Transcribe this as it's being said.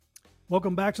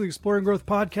Welcome back to the Exploring Growth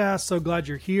Podcast. So glad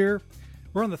you're here.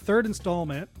 We're on the third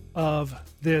installment of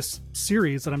this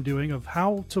series that I'm doing of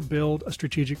how to build a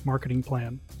strategic marketing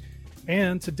plan.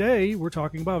 And today we're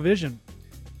talking about vision.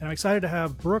 And I'm excited to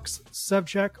have Brooks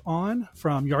Szewczyk on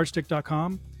from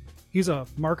yardstick.com. He's a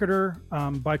marketer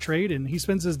by trade, and he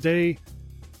spends his day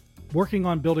working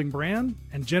on building brand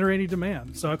and generating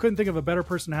demand. So I couldn't think of a better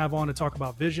person to have on to talk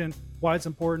about vision, why it's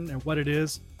important, and what it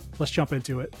is. Let's jump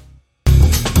into it.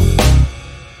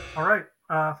 All right.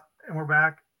 And we're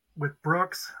back with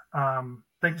Brooks.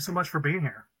 Thank you so much for being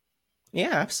here.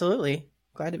 Yeah, absolutely.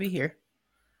 Glad to be here.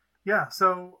 Yeah.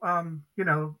 So,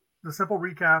 the simple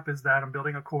recap is that I'm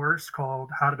building a course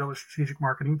called How to Build a Strategic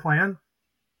Marketing Plan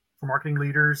for marketing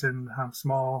leaders and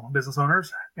small business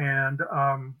owners. And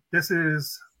this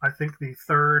is, I think, the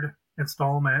third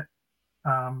installment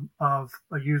of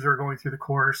a user going through the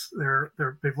course.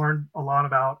 They've learned a lot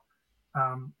about,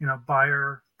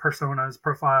 buyer personas,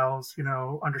 profiles,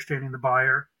 understanding the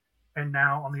buyer. And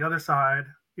now on the other side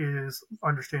is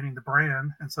understanding the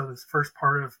brand. And so this first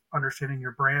part of understanding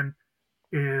your brand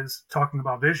is talking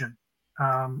about vision.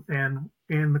 And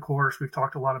in the course, we've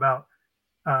talked a lot about,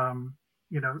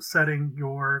 setting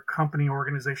your company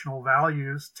organizational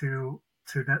values to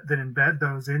then embed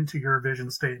those into your vision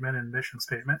statement and mission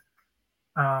statement.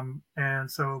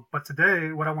 But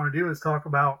today what I want to do is talk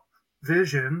about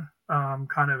vision,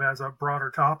 kind of as a broader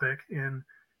topic, and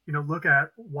look at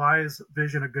why is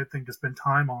vision a good thing to spend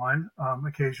time on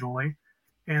occasionally,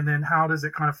 and then how does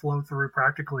it kind of flow through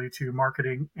practically to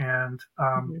marketing and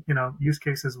use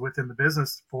cases within the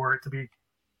business for it to be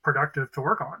productive to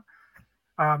work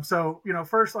on.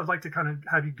 First I'd like to kind of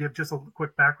have you give just a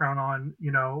quick background on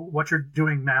what you're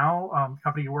doing now,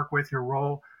 company you work with, your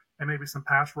role, and maybe some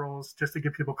past roles, just to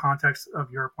give people context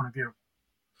of your point of view.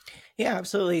 Yeah,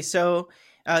 absolutely. So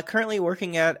currently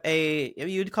working at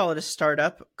you'd call it a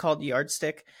startup called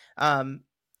Yardstick.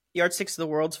 Yardstick's the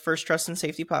world's first trust and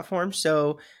safety platform.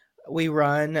 So we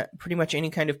run pretty much any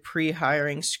kind of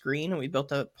pre-hiring screen, and we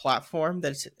built a platform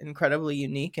that's incredibly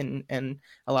unique and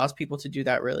allows people to do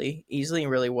that really easily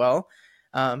and really well.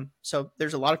 So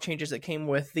there's a lot of changes that came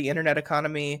with the internet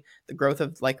economy, the growth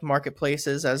of like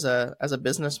marketplaces as a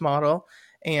business model.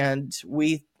 And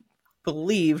we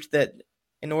believed that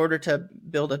in order to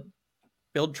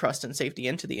build trust and safety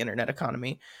into the internet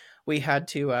economy, we had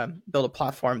to build a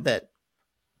platform that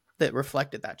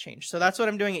reflected that change. So that's what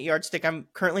I'm doing at Yardstick. I'm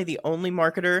currently the only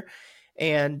marketer,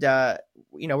 and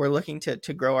we're looking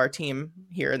to grow our team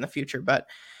here in the future. But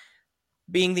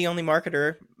being the only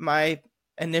marketer, my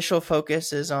initial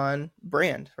focus is on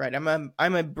brand, right?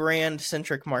 I'm a brand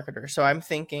centric marketer. So I'm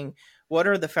thinking, what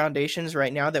are the foundations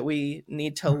right now that we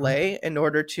need to lay in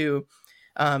order to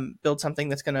build something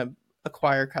that's going to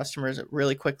acquire customers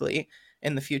really quickly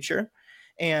in the future.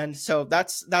 And so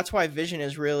that's why vision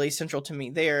is really central to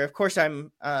me there. Of course, I've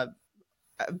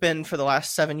been for the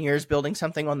last 7 years building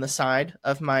something on the side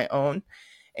of my own,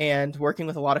 and working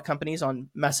with a lot of companies on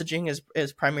messaging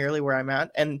is primarily where I'm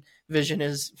at, and vision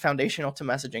is foundational to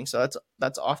messaging. So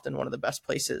that's often one of the best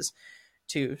places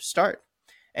to start.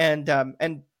 And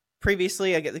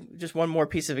previously, I get just one more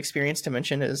piece of experience to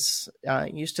mention is I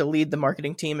used to lead the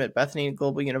marketing team at Bethany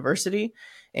Global University,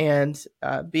 and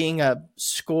being a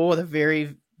school with a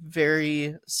very,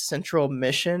 very central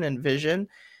mission and vision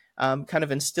kind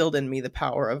of instilled in me the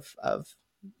power of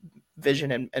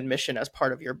vision and mission as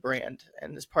part of your brand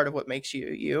and as part of what makes you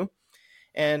you.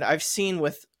 And I've seen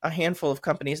with a handful of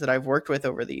companies that I've worked with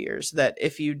over the years that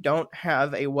if you don't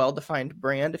have a well-defined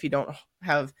brand, if you don't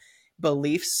have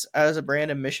beliefs as a brand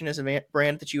and mission as a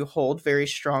brand that you hold very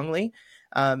strongly,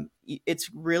 it's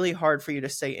really hard for you to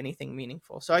say anything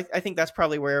meaningful. So I think that's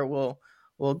probably where we'll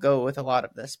go with a lot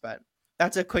of this, but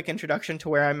that's a quick introduction to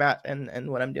where I'm at and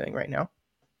what I'm doing right now.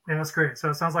 Yeah, that's great. So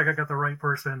it sounds like I got the right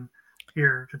person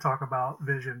here to talk about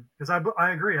vision, because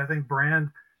I agree. I think brand,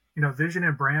 vision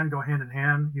and brand go hand in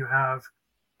hand. You have,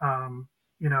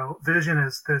 vision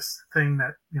is this thing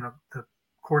that, the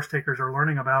course takers are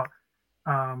learning about,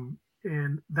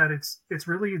 in that it's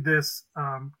really this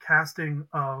casting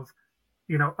of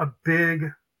a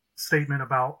big statement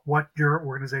about what your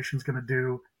organization is going to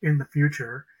do in the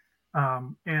future,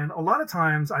 and a lot of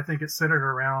times I think it's centered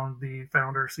around the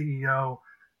founder, CEO,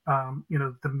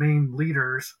 the main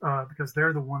leaders, because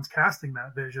they're the ones casting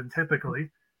that vision typically,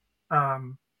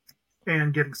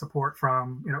 and getting support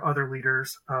from other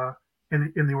leaders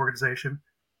in the organization.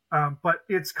 But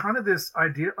it's kind of this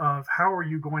idea of how are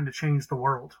you going to change the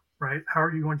world, right? How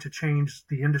are you going to change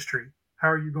the industry? How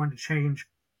are you going to change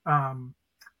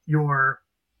your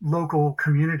local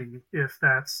community, if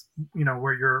that's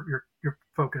where you're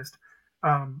focused?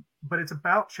 but it's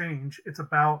about change. It's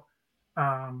about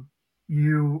um,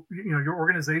 you know, your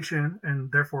organization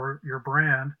and therefore your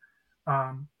brand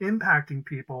impacting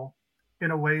people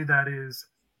in a way that is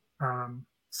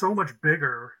so much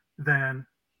bigger than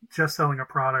just selling a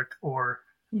product or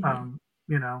Hmm. um,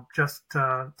 you know, just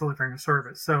delivering a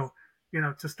service. So you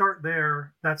know, to start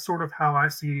there, that's sort of how I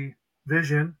see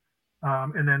vision,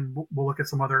 and then we'll look at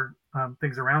some other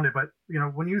things around it. But you know,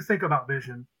 when you think about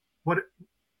vision, what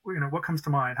you know, what comes to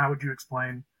mind? How would you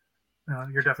explain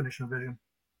your definition of vision?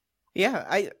 Yeah,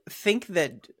 I think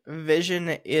that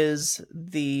vision is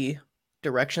the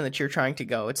direction that you're trying to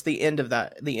go. It's the end of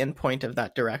that, the end point of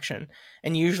that direction.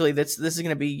 And usually this is going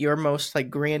to be your most like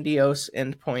grandiose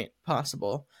end point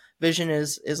possible. Vision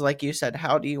is like you said,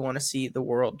 how do you want to see the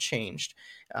world changed?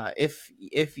 If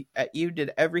you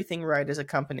did everything right as a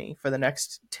company for the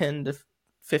next 10 to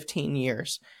 15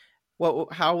 years,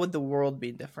 what how would the world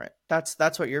be different? That's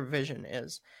what your vision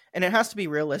is. And it has to be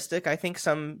realistic. I think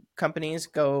some companies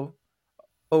go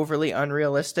overly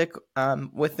unrealistic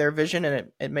with their vision,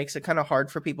 and it makes it kind of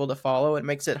hard for people to follow. It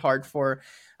makes it hard for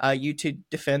you to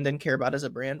defend and care about as a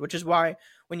brand, which is why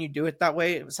when you do it that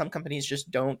way, some companies just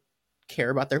don't care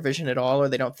about their vision at all, or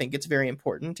they don't think it's very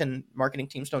important, and marketing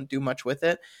teams don't do much with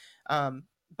it. um,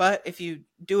 but if you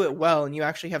do it well and you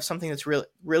actually have something that's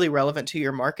really relevant to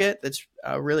your market, that's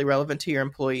really relevant to your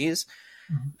employees,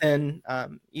 Mhm.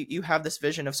 then you have this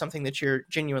vision of something that you're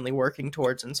genuinely working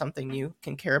towards and something you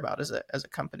can care about as a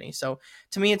company. So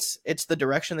to me, it's the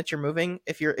direction that you're moving.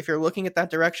 If you're looking at that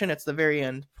direction, it's the very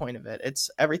end point of it. It's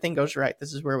everything goes right.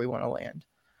 This is where we want to land.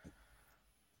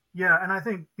 Yeah, and I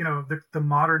think you know the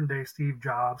modern day Steve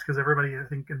Jobs, because everybody I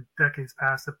think in decades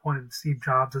past have pointed to Steve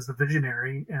Jobs as the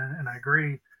visionary, and I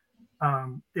agree,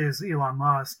 is Elon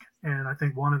Musk, and I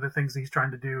think one of the things he's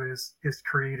trying to do is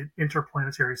create an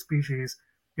interplanetary species,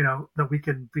 you know, that we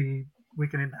can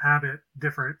inhabit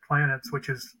different planets, which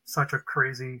is such a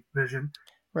crazy vision.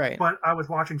 Right. But I was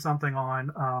watching something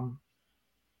on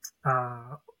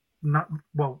uh, not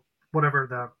well whatever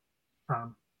the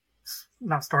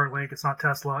not Starlink, it's not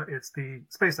Tesla, it's the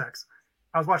SpaceX.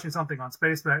 I was watching something on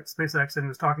SpaceX, and it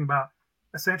was talking about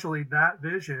essentially that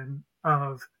vision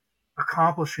of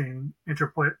accomplishing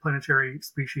interplanetary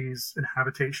species and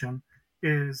habitation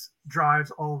is drives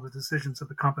all of the decisions of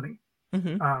the company.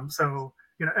 Mm-hmm. So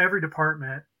you know, every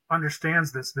department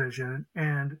understands this vision,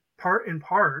 and part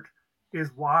is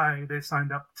why they've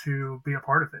signed up to be a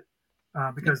part of it,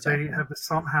 because they Exactly. have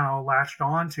somehow latched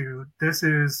on to this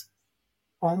is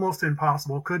almost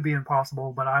impossible, could be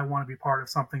impossible, but I want to be part of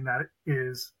something that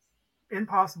is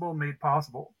impossible made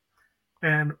possible.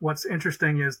 And what's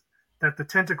interesting is that the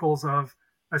tentacles of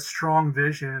a strong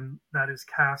vision that is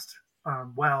cast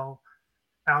well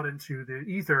out into the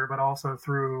ether, but also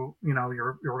through you know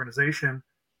your organization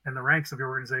and the ranks of your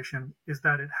organization, is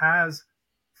that it has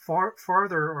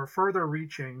farther or further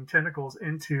reaching tentacles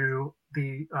into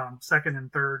the second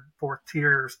and third, fourth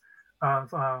tiers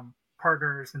of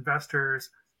partners, investors,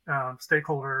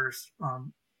 stakeholders,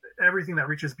 everything that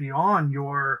reaches beyond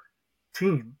your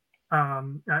team.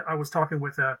 I was talking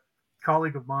with a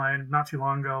colleague of mine not too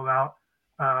long ago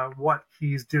about what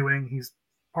he's doing. He's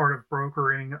part of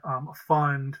brokering a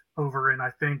fund over in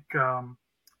I think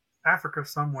Africa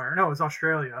somewhere. No, it's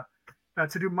Australia,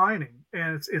 to do mining,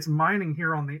 and it's mining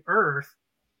here on the Earth,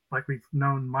 like we've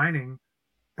known mining,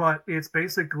 but it's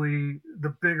basically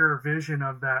the bigger vision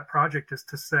of that project is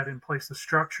to set in place the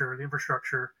structure, the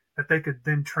infrastructure that they could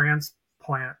then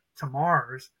transplant to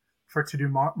Mars for to do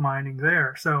mining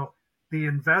there. So the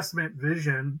investment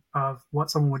vision of what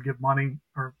someone would give money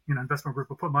or you know investment group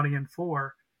would put money in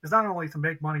for is not only to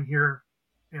make money here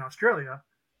in Australia,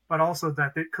 but also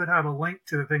that it could have a link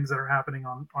to the things that are happening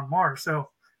on Mars. So,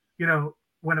 you know,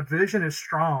 when a vision is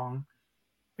strong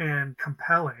and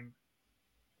compelling,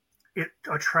 it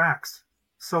attracts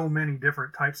so many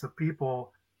different types of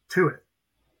people to it.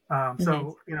 Mm-hmm.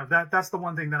 So you know that's the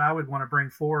one thing that I would want to bring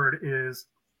forward is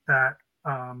that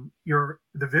your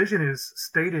the vision is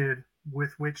stated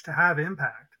with which to have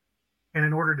impact, and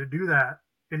in order to do that,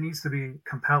 it needs to be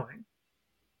compelling.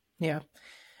 Yeah.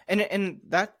 And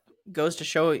that goes to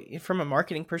show from a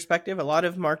marketing perspective, a lot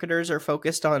of marketers are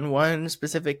focused on one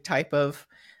specific type of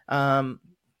um,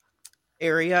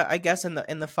 area, I guess, in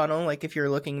the funnel. Like if you're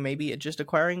looking maybe at just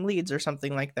acquiring leads or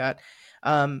something like that.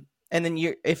 And then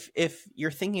if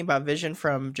you're thinking about vision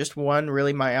from just one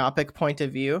really myopic point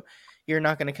of view, you're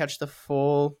not going to catch the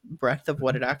full breadth of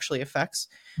what it actually affects,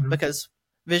 Mm-hmm. because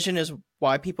vision is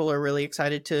why people are really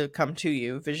excited to come to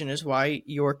you. Vision is why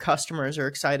your customers are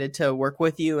excited to work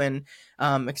with you and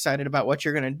excited about what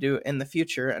you're going to do in the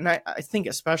future. And I think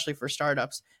especially for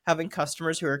startups, having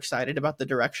customers who are excited about the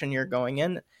direction you're going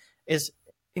in is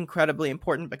incredibly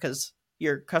important, because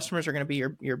your customers are going to be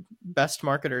your best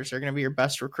marketers, they're going to be your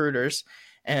best recruiters.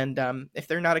 And if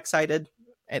they're not excited,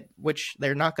 which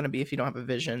they're not going to be if you don't have a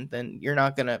vision, then you're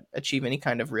not going to achieve any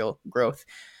kind of real growth.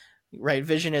 Right?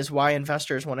 Vision is why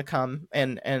investors want to come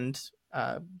and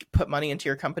put money into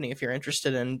your company if you're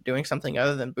interested in doing something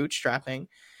other than bootstrapping.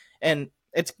 And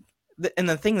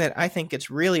the thing that I think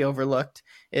gets really overlooked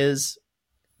is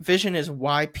vision is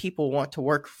why people want to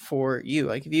work for you.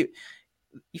 Like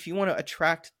if you want to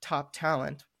attract top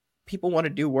talent, people want to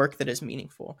do work that is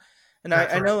meaningful. And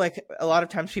I know, like, a lot of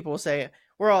times people will say,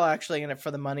 we're all actually in it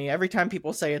for the money. Every time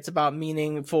people say it's about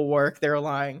meaningful work, they're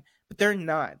lying. But they're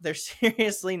not. They're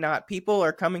seriously not. People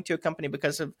are coming to a company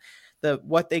because of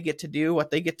what they get to do,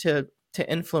 what they get to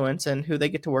influence, and who they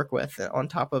get to work with on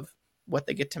top of what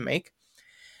they get to make.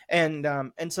 And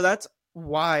so that's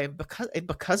why,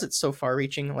 because it's so far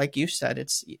reaching, like you said,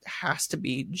 it has to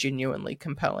be genuinely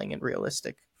compelling and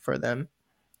realistic for them.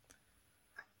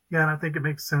 Yeah, and I think it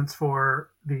makes sense for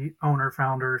the owner,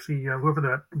 founder, CEO,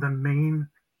 whoever the main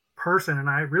person. And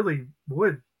I really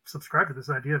would subscribe to this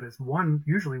idea of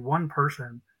usually one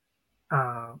person,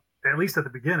 at least at the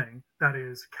beginning, that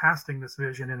is casting this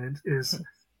vision and is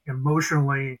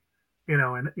emotionally,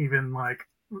 and even like,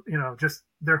 just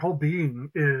their whole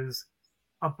being is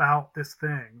about this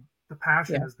thing. The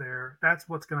passion is there. That's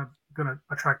what's gonna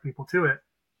attract people to it.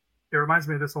 It reminds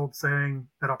me of this old saying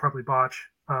that I'll probably botch,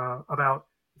 about,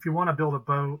 if you want to build a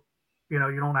boat, you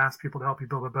don't ask people to help you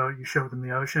build a boat. You show them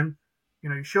the ocean.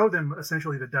 You show them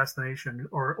essentially the destination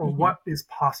or what is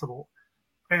possible.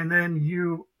 And then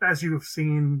as we've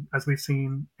seen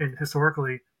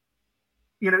historically,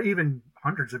 even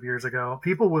hundreds of years ago,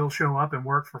 people will show up and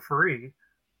work for free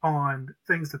on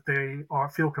things that they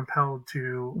feel compelled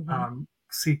to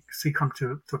see come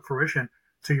to fruition.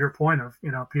 To your point of,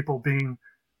 people being,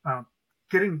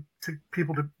 getting to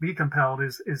people to be compelled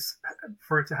is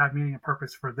for it to have meaning and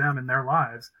purpose for them in their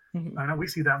lives. I know we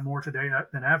see that more today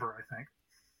than ever,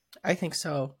 I think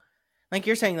so. Like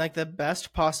you're saying, like the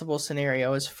best possible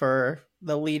scenario is for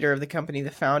the leader of the company,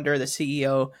 the founder, the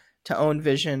CEO, to own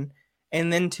vision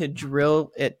and then to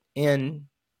drill it in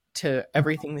to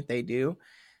everything that they do.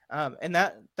 And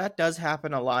that does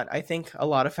happen a lot. I think a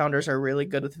lot of founders are really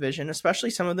good with vision,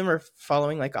 especially some of them are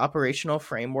following like operational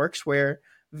frameworks where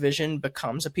vision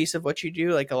becomes a piece of what you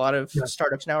do. Like a lot of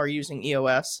startups now are using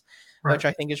EOS, which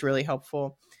I think is really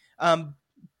helpful.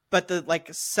 But the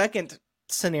second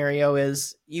scenario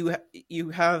is you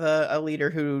have a leader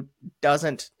who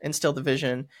doesn't instill the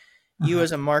vision. You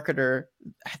as a marketer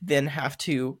then have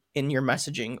to, in your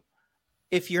messaging,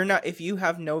 if you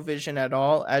have no vision at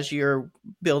all as you're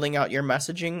building out your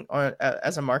messaging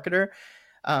as a marketer,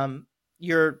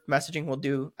 your messaging will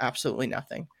do absolutely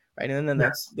nothing. Right. And then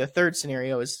the third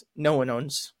scenario is no one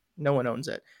owns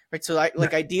it. Right. So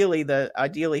ideally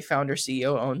founder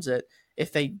CEO owns it.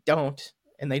 If they don't,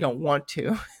 and they don't want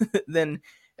to, then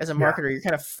as a marketer, you're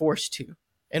kind of forced to,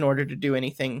 in order to do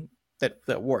anything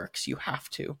that works, you have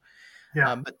to.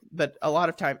 But a lot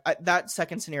of time that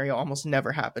second scenario almost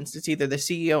never happens. It's either the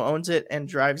CEO owns it and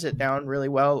drives it down really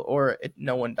well, or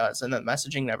no one does. And the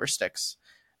messaging never sticks.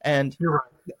 And you're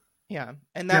right. Yeah.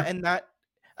 And that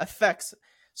affects.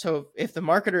 So if the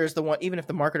marketer is the one, even if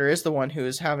the marketer is the one who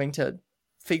is having to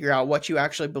figure out what you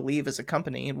actually believe as a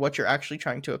company and what you're actually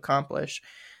trying to accomplish,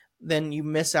 then you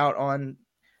miss out on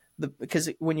because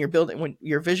when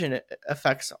your vision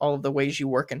affects all of the ways you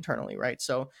work internally, right?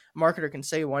 So a marketer can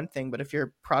say one thing, but if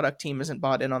your product team isn't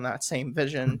bought in on that same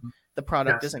vision, the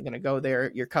product isn't going to go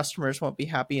there. Your customers won't be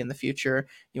happy in the future.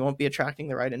 You won't be attracting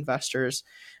the right investors.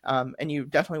 And you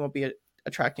definitely won't be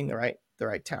attracting the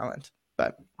right talent.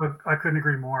 But I couldn't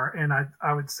agree more. And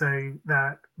I would say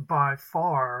that by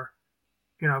far,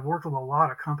 I've worked with a lot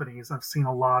of companies. I've seen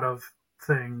a lot of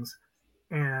things.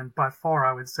 And by far,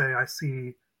 I would say I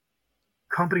see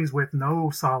companies with no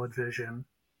solid vision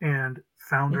and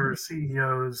founders,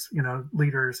 CEOs,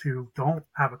 leaders who don't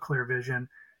have a clear vision.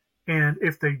 And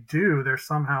if they do, they're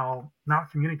somehow not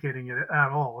communicating it at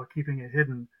all or keeping it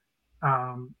hidden,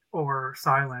 or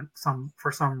silent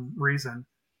for some reason.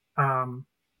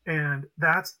 And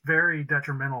that's very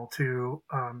detrimental to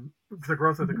the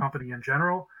growth of the company in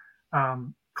general.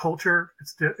 Culture,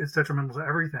 it's detrimental to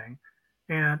everything.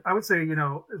 And I would say,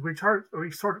 we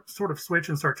sort of switch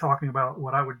and start talking about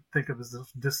what I would think of as this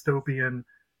dystopian,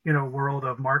 world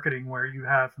of marketing where you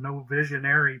have no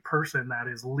visionary person that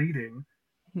is leading.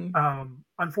 Mhm.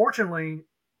 Unfortunately,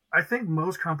 I think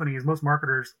most companies, most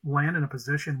marketers land in a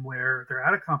position where they're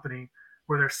at a company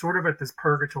where they're sort of at this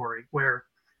purgatory where,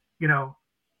 you know,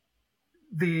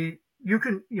 the you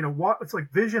can what it's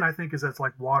like vision. I think is that's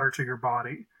like water to your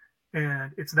body,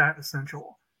 and it's that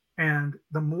essential. And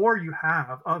the more you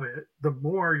have of it, the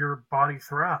more your body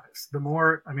thrives. The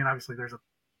more, I mean, obviously there's a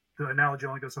the analogy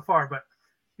only goes so far, but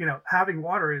having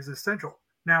water is essential.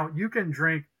 Now you can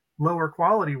drink lower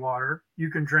quality water, you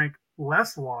can drink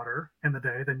less water in the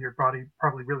day than your body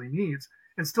probably really needs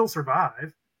and still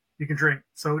survive. You can drink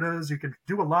sodas, you can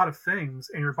do a lot of things,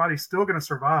 and your body's still going to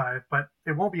survive, but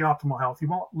it won't be optimal health. You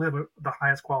won't live the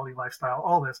highest quality lifestyle.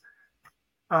 All this.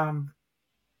 Um,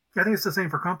 I think it's the same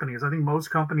for companies. I think most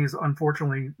companies,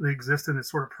 unfortunately, they exist in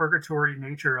this sort of purgatory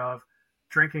nature of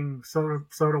drinking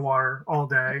soda water all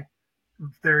day.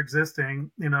 They're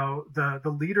existing. The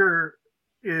leader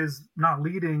is not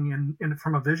leading in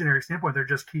from a visionary standpoint. They're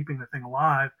just keeping the thing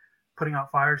alive, putting out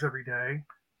fires every day.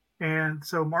 And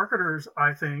so marketers,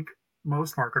 I think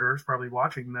most marketers probably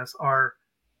watching this are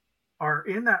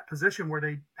in that position where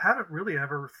they haven't really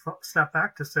ever stepped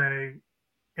back to say,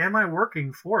 am I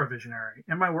working for a visionary?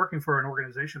 Am I working for an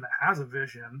organization that has a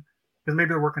vision? Because maybe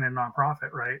they're working in a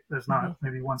nonprofit, right? There's Mhm. not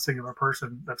maybe one singular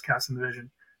person that's casting the vision.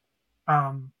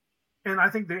 Um, and I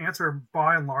think the answer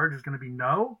by and large is going to be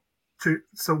no.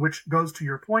 Which goes to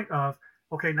your point of,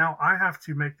 okay, now I have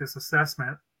to make this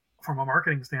assessment from a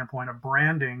marketing standpoint, a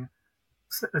branding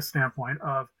standpoint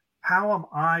of how am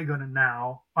I going to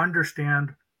now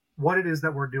understand what it is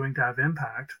that we're doing to have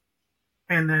impact,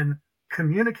 and then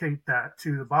communicate that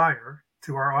to the buyer,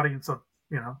 to our audience of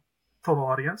total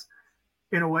audience,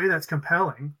 in a way that's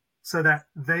compelling, so that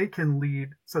they can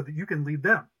lead, so that you can lead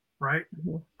them, right?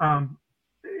 Mhm. Um,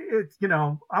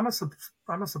 I'm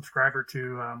a subscriber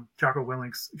to Jocko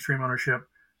Willink's Extreme Ownership.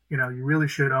 You really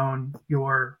should own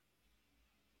you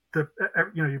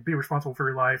be responsible for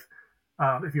your life.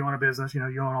 If you own a business, you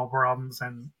own all problems.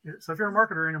 And so if you're a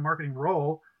marketer in a marketing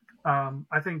role,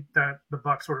 I think that the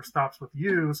buck sort of stops with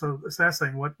you. So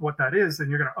assessing what that is, and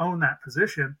you're going to own that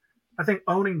position. I think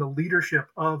owning the leadership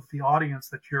of the audience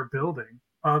that you're building,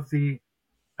 of the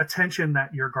attention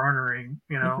that you're garnering,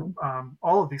 Mhm.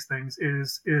 all of these things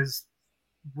is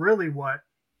really what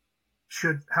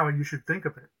should how you should think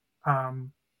of it.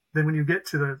 Then when you get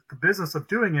to the business of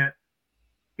doing it,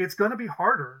 it's going to be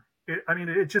harder.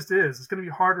 It just is. It's going to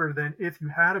be harder than if you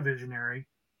had a visionary,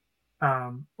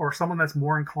 or someone that's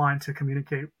more inclined to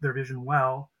communicate their vision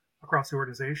well across the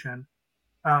organization,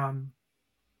 um,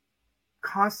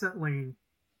 constantly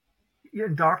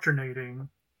indoctrinating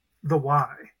the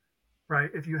why. Right?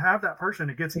 If you have that person,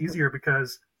 it gets Mhm. easier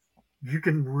because you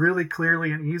can really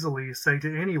clearly and easily say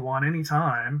to anyone,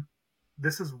 anytime,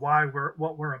 this is why we're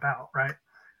what we're about, right?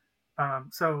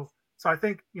 So I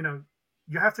think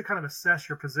you have to kind of assess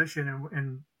your position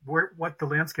and what the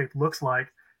landscape looks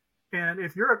like. And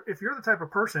if you're the type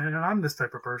of person, and I'm this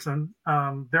type of person,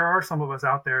 there are some of us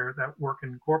out there that work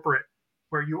in corporate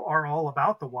where you are all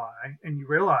about the why, and you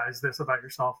realize this about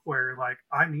yourself, where like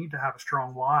I need to have a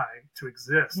strong why to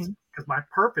exist Mhm. because my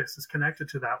purpose is connected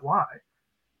to that why.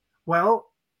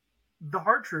 Well, the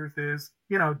hard truth is,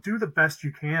 do the best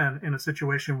you can in a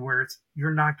situation where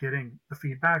you're not getting the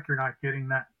feedback, you're not getting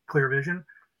that clear vision,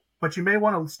 but you may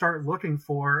want to start looking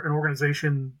for an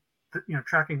organization that,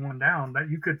 tracking one down, that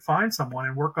you could find someone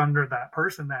and work under that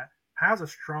person that has a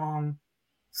strong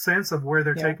sense of where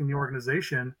they're Yeah. taking the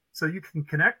organization, so you can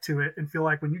connect to it and feel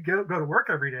like when you go to work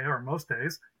every day, or most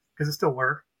days, because it's still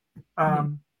work, Mhm.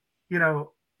 um, you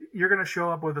know, you're going to show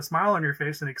up with a smile on your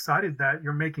face and excited that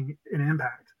you're making an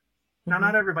impact. Now, Mhm.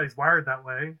 not everybody's wired that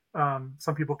way.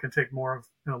 Some people can take more of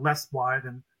less why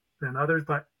than others,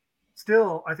 but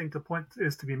still, I think the point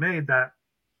is to be made that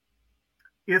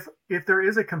if there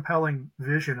is a compelling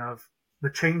vision of the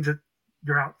change that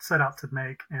you're set out to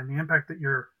make and the impact that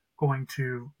you're going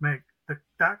to make,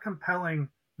 that compelling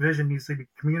vision needs to be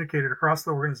communicated across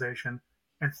the organization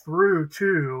and through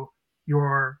to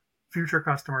your future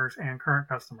customers and current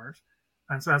customers.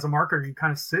 And so, as a marketer, you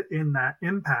kind of sit in that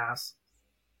impasse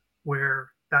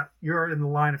where that you're in the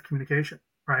line of communication,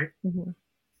 right? Mhm.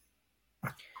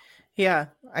 Yeah,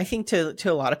 I think to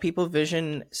a lot of people,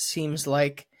 vision seems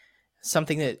like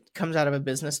something that comes out of a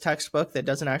business textbook that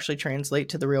doesn't actually translate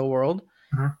to the real world,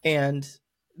 Mm-hmm. and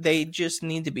they just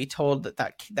need to be told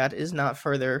that is not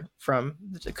further from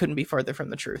it couldn't be further from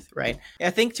the truth, right? I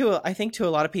think to a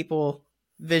lot of people,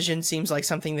 vision seems like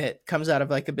something that comes out of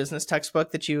like a business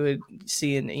textbook that you would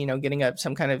see in getting up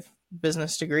some kind of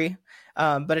business degree,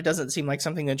 but it doesn't seem like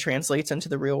something that translates into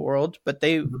the real world. But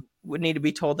they Mm-hmm. would need to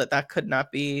be told that could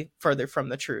not be further from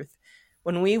the truth.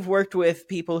 when we've worked with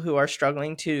people who are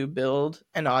struggling to build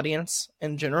an audience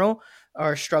in general,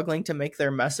 are struggling to make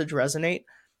their message resonate,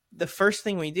 the first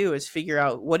thing we do is figure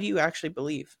out, what do you actually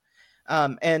believe,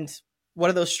 and what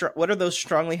are those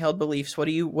strongly held beliefs? What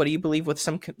do you believe with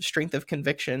some strength of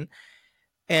conviction?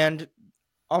 And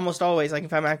almost always, like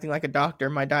if I'm acting like a doctor,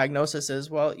 my diagnosis is,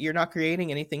 well, you're not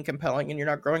creating anything compelling and you're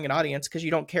not growing an audience because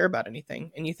you don't care about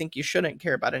anything and you think you shouldn't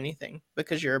care about anything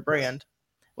because you're a Yes. brand.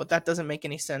 Well, that doesn't make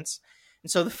any sense. And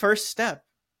so the first step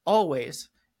always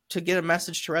to get a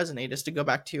message to resonate is to go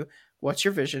back to, what's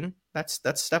your vision? That's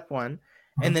step one.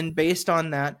 And Mhm. then based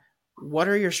on that, what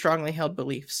are your strongly held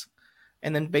beliefs?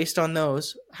 And then based on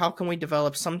those, how can we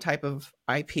develop some type of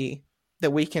IP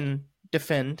that we can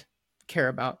defend, care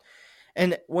about?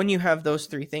 And when you have those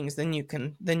three things, then you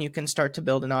can start to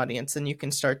build an audience, and you can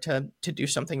start to do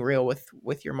something real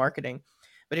with your marketing.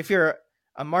 But if you're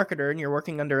a marketer and you're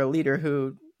working under a leader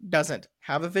who doesn't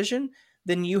have a vision,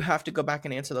 then you have to go back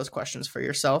and answer those questions for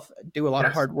yourself, do a lot of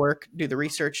Yes. hard work, do the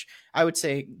research. I would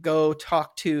say go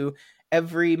talk to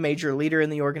every major leader in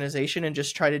the organization and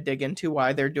just try to dig into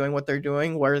why they're doing what they're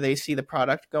doing, where they see the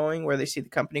product going, where they see the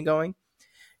company going.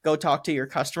 Go talk to your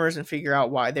customers and figure out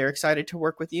why they're excited to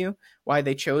work with you, why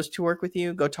they chose to work with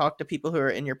you. Go talk to people who are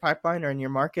in your pipeline or in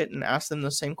your market and ask them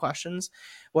those same questions.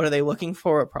 What are they looking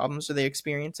for? What problems are they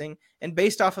experiencing? And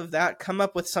based off of that, come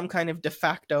up with some kind of de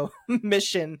facto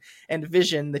mission and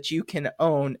vision that you can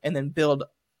own, and then build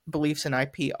beliefs and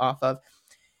IP off of.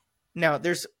 Now,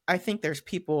 I think there's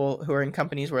people who are in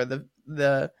companies where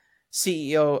the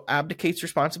CEO abdicates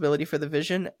responsibility for the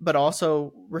vision, but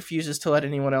also refuses to let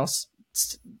anyone else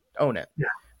own it. Yeah.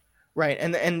 Right.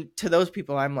 And to those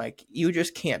people, I'm like, you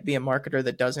just can't be a marketer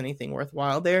that does anything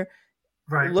worthwhile there.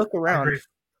 Right. Look I around. agree.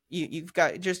 You've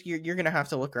got just, you're going to have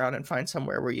to look around and find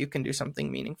somewhere where you can do something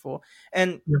meaningful.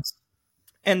 Yes.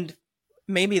 And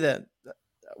maybe the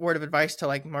word of advice to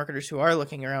like marketers who are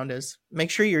looking around is, make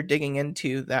sure you're digging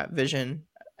into that vision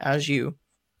as you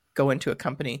go into a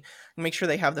company. Make sure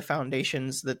they have the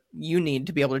foundations that you need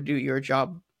to be able to do your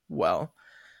job well.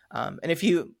 And if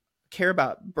you care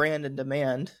about brand and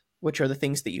demand, which are the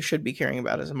things that you should be caring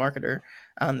about as a marketer,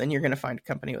 then you're going to find a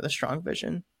company with a strong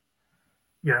vision.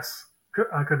 Yes.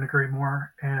 I couldn't agree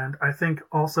more. And I think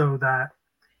also that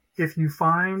if you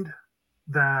find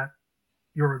that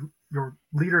your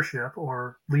leadership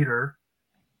or leader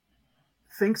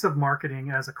thinks of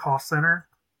marketing as a cost center,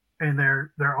 and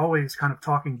they're always kind of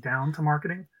talking down to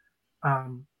marketing,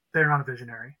 they're not a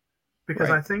visionary. Because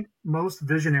Right. I think most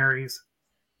visionaries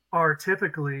are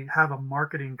typically have a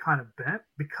marketing kind of bent,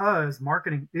 because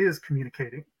marketing is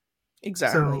communicating.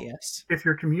 Exactly. So Yes. if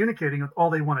you're communicating, all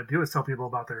they want to do is tell people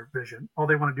about their vision. All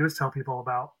they want to do is tell people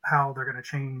about how they're going to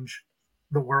change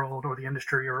the world or the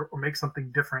industry, or make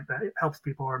something different that helps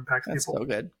people or impacts That's so people.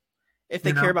 good. If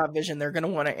they You care know, about vision, they're going to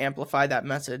want to amplify that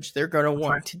message. They're going to that's right.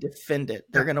 want to defend it.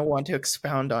 They're Yeah, going to want to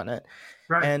expound on it.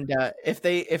 right. And if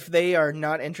they are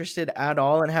not interested at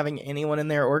all in having anyone in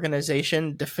their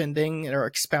organization defending or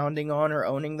expounding on or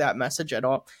owning that message at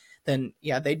all, then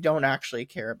yeah, they don't actually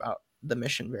care about the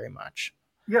mission very much.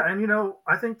 Yeah, and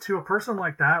I think to a person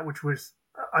like that, which was,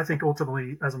 I think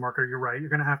ultimately as a marketer, you're right. You're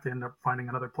going to have to end up finding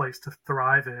another place to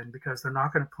thrive in, because they're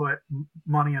not going to put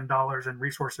money and dollars and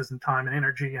resources and time and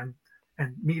energy and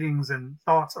meetings and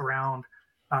thoughts around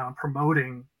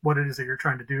promoting what it is that you're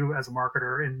trying to do as a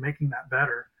marketer and making that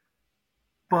better.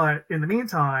 But in the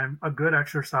meantime, a good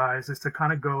exercise is to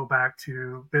kind of go back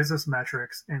to business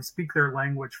metrics and speak their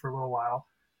language for a little while.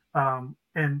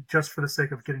 And just for the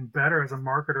sake of getting better as a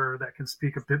marketer that can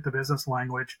speak a bit the business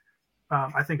language,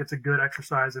 I think it's a good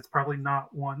exercise. It's probably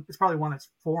one that's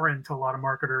foreign to a lot of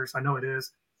marketers. I know it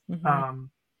is. Mm-hmm.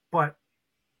 But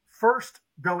first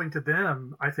going to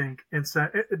them, I think,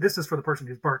 this is for the person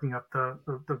who's barking up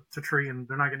the tree and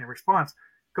they're not getting a response.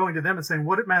 Going to them and saying,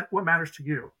 what matters to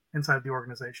you inside the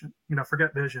organization?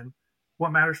 Forget vision.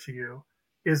 What matters to you?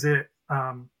 Is it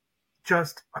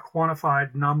just a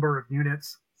quantified number of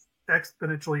units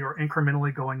exponentially or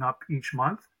incrementally going up each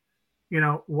month?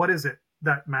 What is it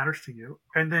that matters to you?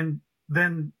 And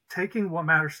then taking what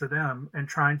matters to them and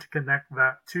trying to connect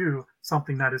that to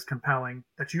something that is compelling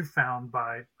that you've found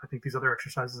by, I think, these other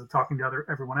exercises of talking to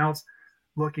everyone else,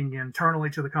 looking internally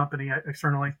to the company,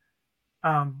 externally.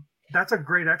 That's a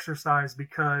great exercise,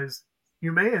 because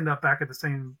you may end up back at the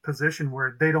same position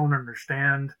where they don't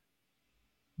understand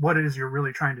what it is you're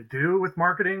really trying to do with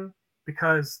marketing,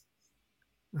 because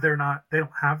they don't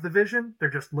have the vision. They're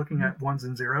just looking at ones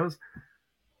and zeros.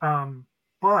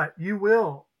 But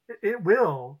it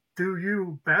will do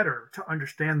you better to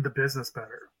understand the business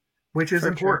better, which is For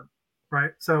sure. important.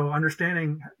 right? So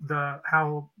understanding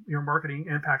how your marketing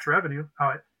impacts revenue,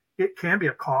 how it can be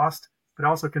a cost, but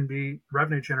also can be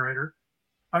revenue generator.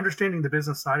 Understanding the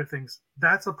business side of things,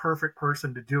 that's a perfect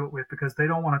person to do it with because they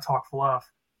don't want to talk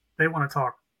fluff. They want to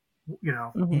talk, you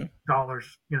know, Hmm.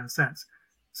 dollars, cents.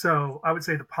 So I would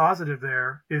say the positive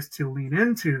there is to lean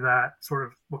into that sort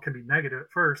of what can be negative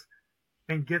at first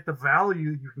and get the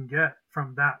value you can get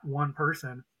from that one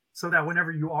person so that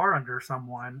whenever you are under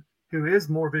someone who is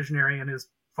more visionary and is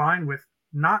fine with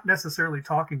not necessarily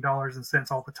talking dollars and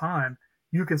cents all the time,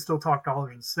 you can still talk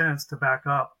dollars and cents to back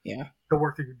up Yeah, the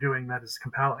work that you're doing that is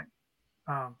compelling.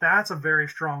 That's a very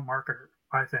strong marketer,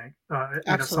 I think. Someone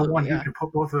absolutely. who Yeah. can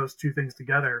put both of those two things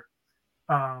together.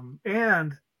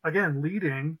 And again,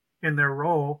 leading in their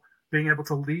role, being able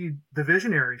to lead the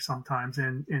visionary sometimes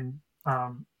in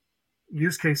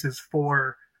use cases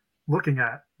for looking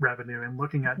at revenue and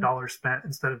looking at Mhm. dollars spent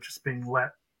instead of just being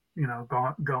let,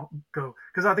 go.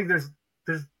 Because I think there's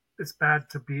it's bad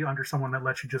to be under someone that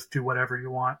lets you just do whatever you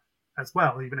want as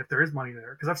well, even if there is money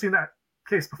there. Because I've seen that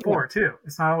case Yeah. before too.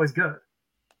 It's not always good.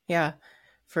 Yeah,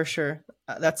 for sure.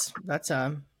 That's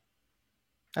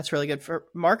really good for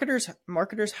marketers.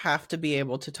 Marketers have to be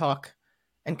able to talk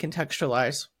and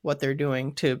contextualize what they're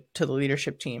doing to the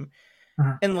leadership team.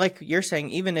 Mhm. And like you're saying,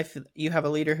 even if you have a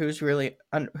leader who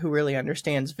really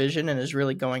understands vision and is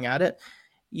really going at it,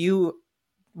 you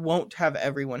won't have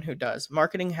everyone who does.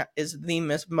 Marketing is the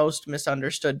most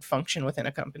misunderstood function within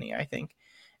a company, I think.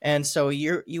 And so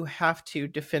you have to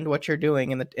defend what you're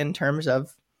doing in terms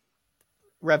of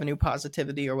revenue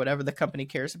positivity or whatever the company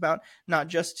cares about, not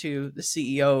just to the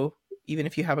CEO, even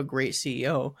if you have a great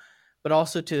CEO, but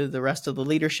also to the rest of the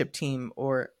leadership team.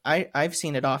 Or I've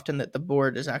seen it often that the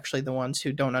board is actually the ones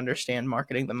who don't understand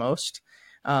marketing the most.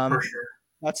 For Um, sure.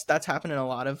 that's happened in a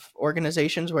lot of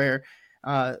organizations where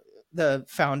uh, the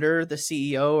founder, the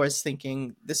CEO, is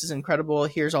thinking, "This is incredible.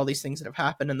 Here's all these things that have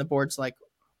happened," and the board's like,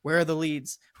 "Where are the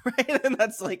leads?" Right? And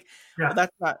that's like, well,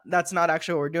 Yeah. that's not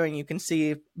actually what we're doing. You can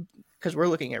see because we're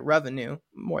looking at revenue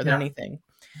more than Yeah. anything.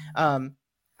 Um,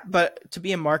 but to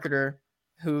be a marketer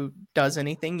who does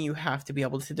anything, you have to be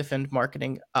able to defend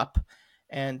marketing up.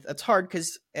 And that's hard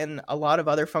because in a lot of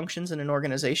other functions in an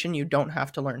organization, you don't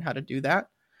have to learn how to do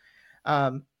that.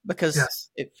 Because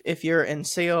Yes. if you're in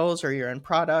sales or you're in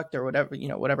product or whatever,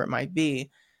 whatever it might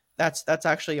be, that's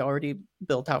actually already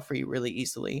built out for you really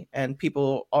easily, and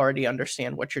people already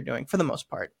understand what you're doing for the most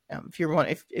part.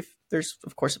 If there's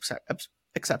of course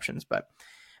exceptions, but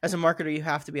as a marketer, you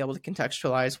have to be able to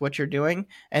contextualize what you're doing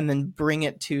and then bring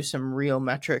it to some real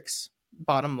metrics,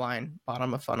 bottom line,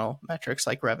 bottom of funnel metrics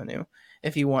like revenue,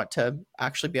 if you want to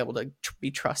actually be able to be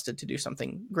trusted to do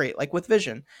something great, like with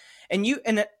vision.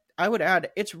 I would add,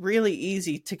 it's really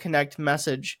easy to connect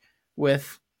message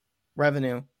with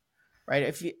revenue, right?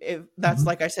 If that's Hmm.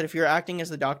 like I said, if you're acting as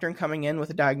the doctor and coming in with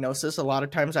a diagnosis, a lot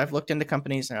of times I've looked into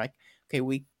companies and they're like, okay,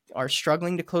 we are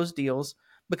struggling to close deals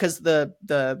because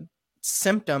the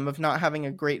symptom of not having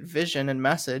a great vision and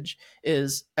message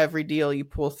is every deal you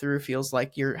pull through feels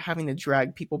like you're having to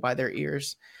drag people by their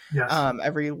ears. Yes.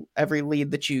 Every lead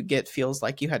that you get feels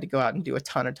like you had to go out and do a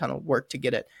ton of work to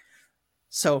get it.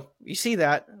 So you see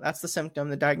that's the symptom.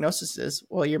 The diagnosis is,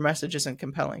 well, your message isn't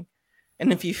compelling.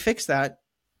 And if you fix that,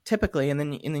 typically, and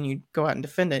then you go out and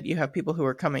defend it, you have people who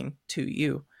are coming to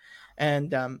you,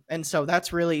 and so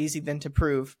that's really easy then to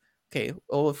prove. Okay,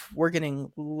 well, if we're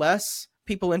getting less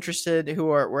people interested who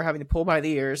are we're having to pull by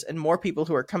the ears, and more people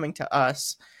who are coming to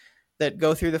us that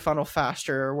go through the funnel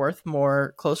faster, are worth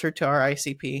more, closer to our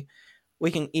ICP, we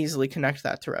can easily connect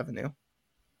that to revenue.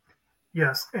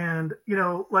 Yes. And,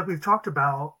 like we've talked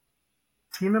about,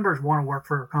 team members want to work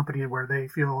for a company where they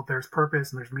feel there's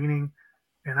purpose and there's meaning,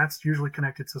 and that's usually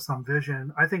connected to some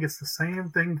vision. I think it's the same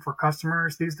thing for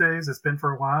customers these days. It's been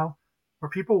for a while, where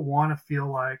people want to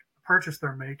feel like the purchase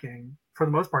they're making, for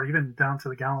the most part, even down to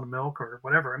the gallon of milk or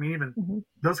whatever. I mean, even Mm-hmm.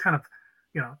 those kind of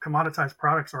commoditized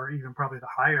products are even probably the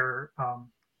higher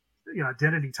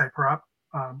identity type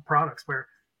products where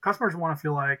customers want to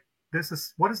feel like this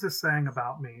is what is this saying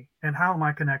about me and how am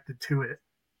I connected to it.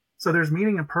 So there's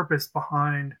meaning and purpose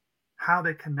behind how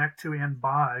they connect to and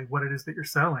buy what it is that you're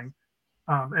selling.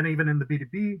 And even in the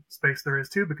B2B space, there is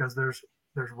too, because there's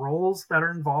roles that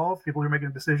are involved. People are making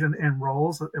a decision in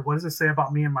roles. What does it say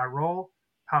about me and my role?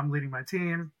 How I'm leading my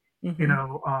team?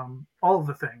 Mm-hmm. All of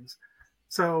the things.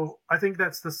 So I think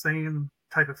that's the same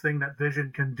type of thing that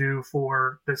vision can do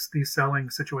for these selling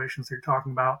situations that you're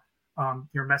talking about.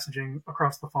 Your messaging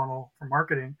across the funnel for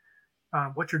marketing.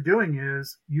 What you're doing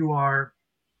is you are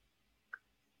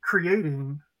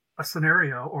creating a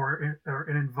scenario or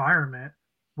an environment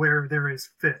where there is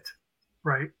fit,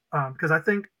 right? Because I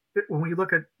think when we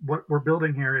look at what we're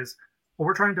building here is what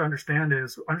we're trying to understand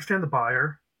is understand the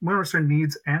buyer. We understand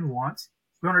needs and wants.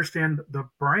 We understand the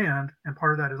brand, and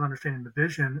part of that is understanding the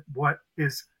vision, what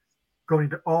is going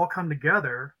to all come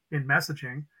together in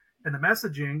messaging, and the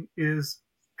messaging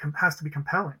has to be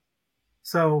compelling.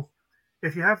 So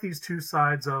if you have these two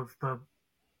sides of the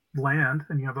land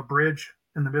and you have a bridge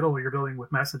in the middle where you're building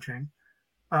with messaging,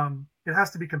 it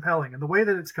has to be compelling. And the way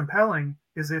that it's compelling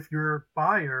is if your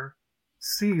buyer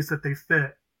sees that they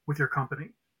fit with your company.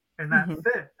 And that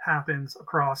fit happens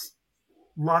across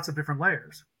lots of different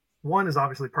layers. One is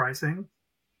obviously pricing.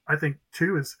 I think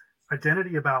two is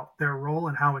identity about their role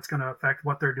and how it's going to affect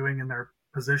what they're doing in their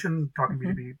position, talking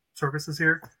B2B services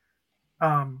here.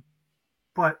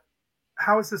 But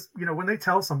how is this, when they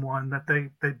tell someone that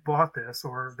they bought this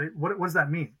or what does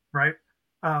that mean, right?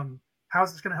 How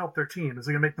is this going to help their team? Is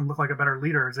it going to make them look like a better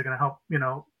leader? Is it going to help,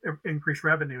 increase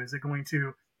revenue? Is it going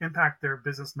to impact their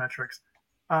business metrics?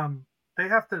 They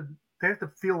have to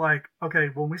feel like, okay,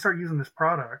 when we start using this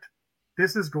product,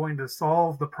 this is going to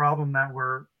solve the problem that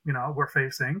we're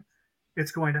facing.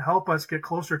 It's going to help us get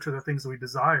closer to the things that we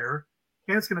desire.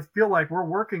 And it's going to feel like we're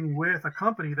working with a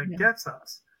company that gets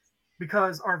us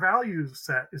because our value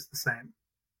set is the same.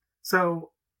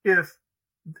 So if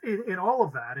in all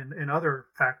of that and in other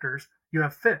factors, you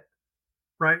have fit,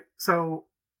 right? So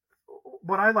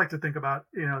what I like to think about,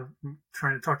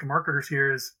 trying to talk to marketers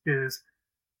here is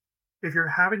if you're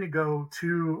having to go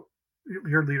to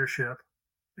your leadership,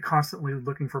 constantly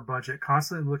looking for budget,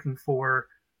 constantly looking for,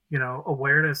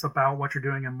 awareness about what you're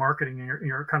doing in marketing, and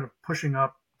you're kind of pushing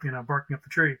up, barking up the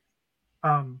tree.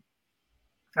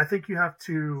 I think you have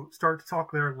to start to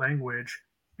talk their language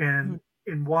and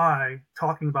in why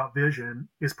talking about vision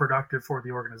is productive for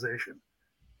the organization.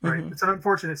 Right. It's an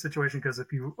unfortunate situation because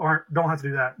if you don't have to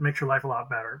do that, it makes your life a lot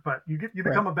better, but you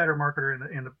become a better marketer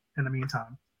in the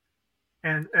meantime.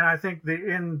 And I think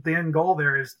the end goal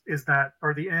there is that,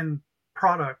 or the end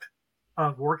product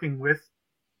of working with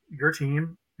your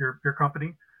team, your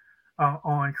company,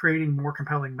 on creating more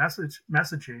compelling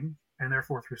messaging, and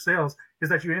therefore through sales, is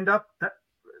that you end up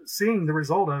seeing the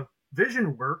result of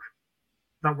vision work,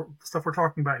 that stuff we're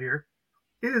talking about here.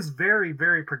 It is very,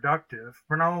 very productive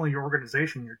for not only your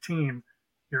organization, your team,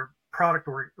 your product,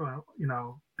 or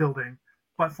building,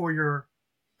 but for your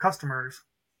customers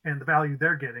and the value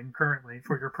they're getting currently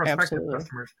for your prospective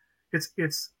customers.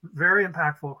 It's very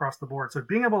impactful across the board. So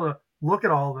being able to look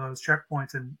at all those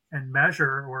checkpoints and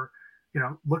measure, or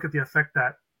look at the effect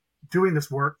that doing this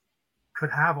work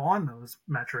could have on those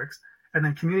metrics, and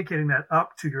then communicating that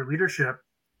up to your leadership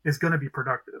is going to be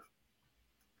productive.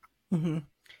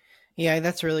 Yeah,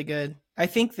 that's really good. I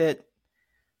think that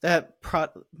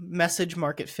message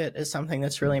market fit is something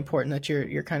that's really important that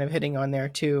you're kind of hitting on there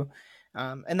too.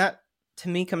 And that to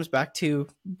me comes back to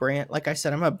brand. Like I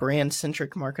said, I'm a brand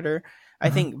centric marketer. I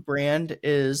think brand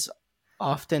is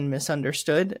often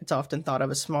misunderstood. It's often thought of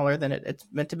as smaller than it's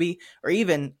meant to be, or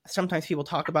even sometimes people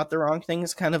talk about the wrong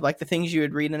things, kind of like the things you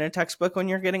would read in a textbook when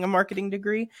you're getting a marketing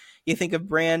degree. You think of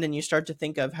brand and you start to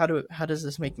think of how does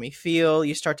this make me feel?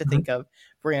 You start to think of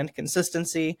brand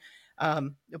consistency.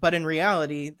 But in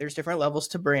reality, there's different levels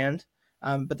to brand,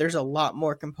 but there's a lot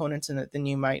more components in it than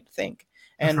you might think.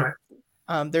 And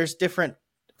there's different,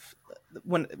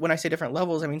 when I say different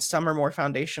levels, I mean, some are more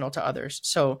foundational to others.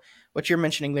 So what you're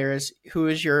mentioning there is who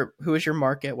is your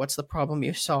market? What's the problem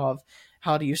you solve?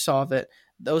 How do you solve it?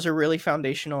 Those are really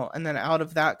foundational. And then out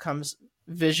of that comes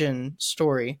vision,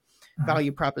 story,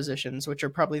 value propositions, which are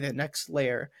probably the next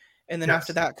layer. And then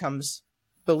after that comes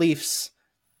beliefs,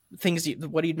 things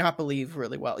what do you not believe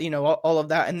really well, all of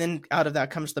that. And then out of that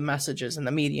comes the messages and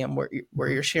the medium where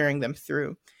you're sharing them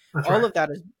through. All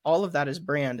of that is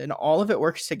brand, and all of it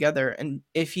works together. And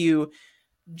if you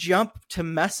jump to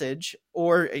message,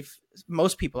 or if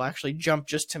most people actually jump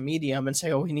just to medium and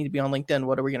say, oh, we need to be on LinkedIn,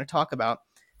 what are we going to talk about?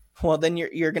 Well, then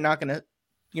you're not going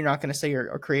to say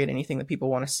or create anything that people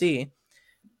want to see.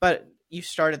 But you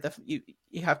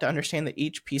have to understand that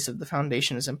each piece of the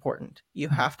foundation is important. You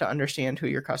have to understand who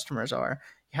your customers are.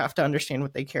 You have to understand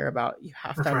what they care about. You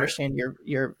have to understand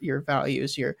your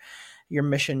values, your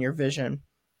mission, your vision,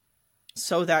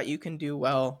 so that you can do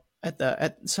well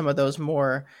at some of those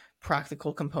more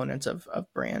practical components of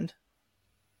brand.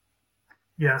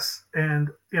 Yes. And,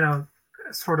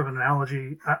 sort of an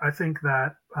analogy, I think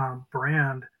that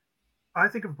I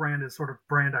think of brand as sort of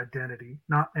brand identity.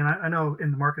 And I know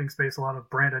in the marketing space, a lot of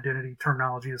brand identity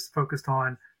terminology is focused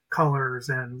on colors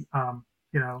and,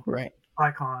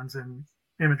 icons and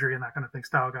imagery and that kind of thing,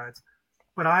 style guides.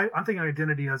 But I'm thinking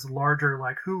identity as larger,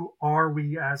 like who are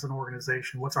we as an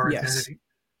organization? What's our identity?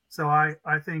 So I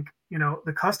think,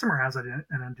 the customer has an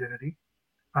identity.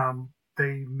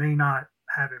 They may not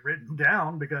have it written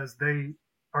down because they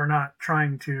are not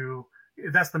trying to,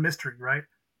 that's the mystery, right?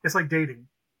 It's like dating.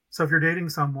 So if you're dating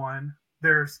someone,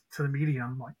 there's to the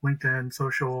medium like LinkedIn,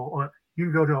 social, you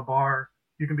can go to a bar,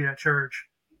 you can be at church,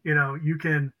 you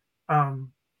can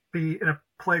be in a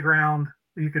playground,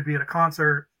 you could be at a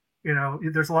concert,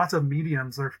 there's lots of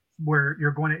mediums where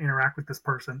you're going to interact with this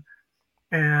person.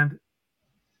 And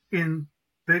in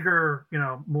bigger,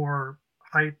 more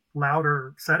hype,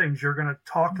 louder settings, you're going to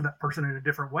talk to that person in a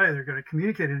different way. They're going to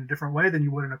communicate in a different way than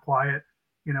you would in a quiet,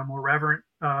 more reverent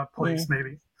place,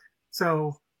 maybe.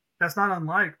 So that's not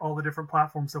unlike all the different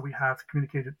platforms that we have to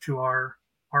communicate it to our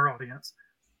audience.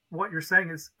 What you're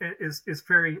saying is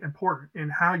very important in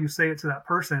how you say it to that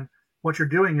person. What you're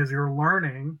doing is you're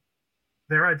learning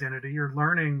their identity. You're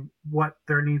learning what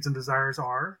their needs and desires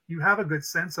are. You have a good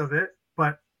sense of it,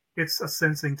 but it's a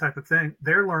sensing type of thing.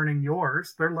 They're learning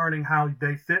yours. They're learning how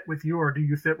they fit with you, or do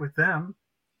you fit with them,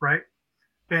 right?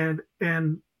 And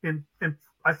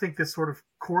I think this sort of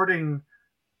courting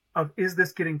of, is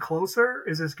this getting closer?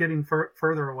 Is this getting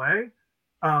further away?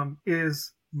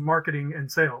 Is marketing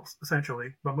and sales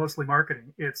essentially, but mostly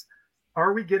marketing. It's,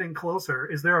 are we getting closer?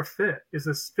 Is there a fit? Is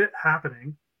this fit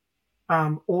happening?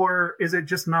 Or is it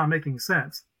just not making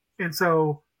sense? And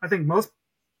so I think most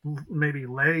maybe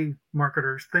lay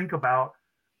marketers think about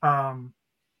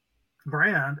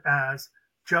brand as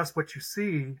just what you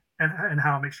see and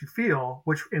how it makes you feel,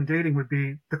 which in dating would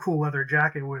be the cool leather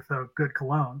jacket with a good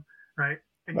cologne, right?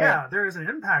 And Right. yeah, there is an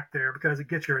impact there because it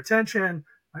gets your attention.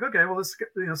 Like, okay, well, this,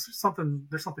 there's something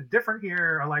different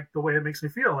here. I like the way it makes me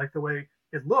feel, like the way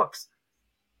it looks.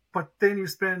 But then you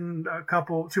spend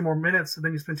 2 more minutes, and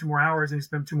then you spend 2 more hours, and you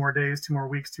spend 2 more days, 2 more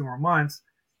weeks, 2 more months,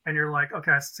 and you're like,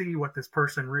 okay, I see what this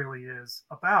person really is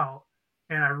about,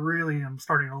 and I really am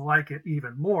starting to like it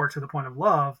even more to the point of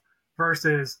love,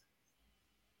 versus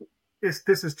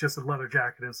this is just a leather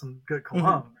jacket and some good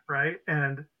cologne, right?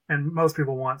 And most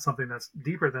people want something that's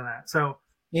deeper than that. So,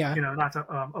 Yeah. not to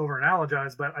over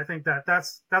analogize, but I think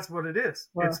that's what it is.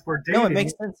 Well, it's where dating, no, it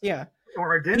makes sense. Yeah.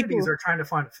 or identities are trying to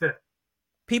find a fit.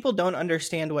 People don't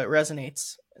understand what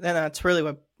resonates. Then that's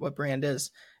really what brand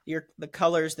is. The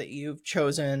colors that you've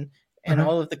chosen and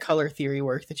all of the color theory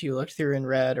work that you looked through and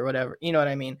read or whatever. You know what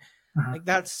I mean? Like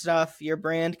that stuff, your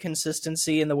brand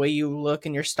consistency and the way you look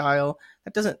and your style,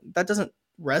 that doesn't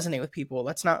resonate with people.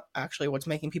 That's not actually what's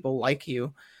making people like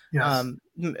you. Yes.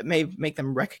 May make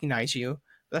them recognize you.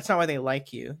 But that's not why they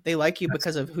like you. They like you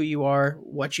because of who you are,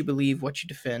 what you believe, what you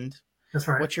defend. That's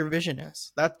right. What your vision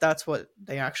is. That's what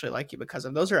they actually like you because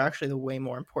of. Those are actually the way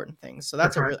more important things. So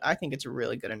that's right. I think it's a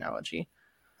really good analogy.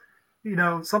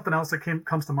 Something else that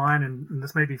comes to mind, and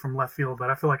this may be from left field, but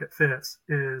I feel like it fits,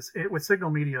 is it with Signal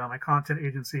Media, my content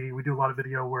agency. We do a lot of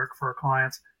video work for our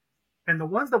clients. And the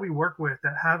ones that we work with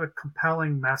that have a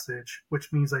compelling message,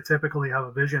 which means they typically have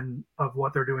a vision of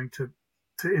what they're doing to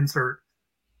insert,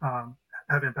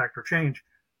 have impact or change,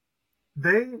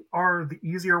 they are the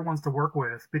easier ones to work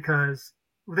with because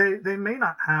they may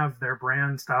not have their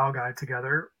brand style guide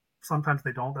together. Sometimes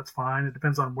they don't. That's fine. It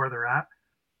depends on where they're at.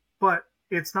 But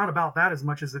it's not about that as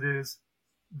much as it is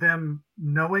them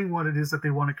knowing what it is that they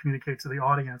want to communicate to the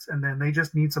audience. And then they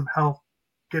just need some help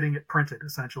getting it printed,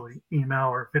 essentially, email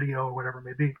or video or whatever it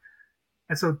may be.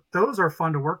 And so those are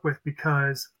fun to work with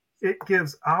because it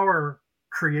gives our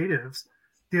creatives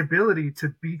the ability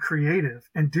to be creative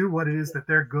and do what it is that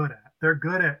they're good at. They're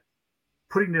good at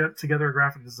putting together a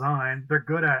graphic design. They're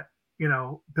good at,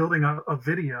 building a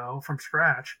video from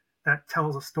scratch that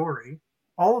tells a story.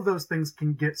 All of those things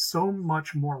can get so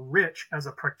much more rich as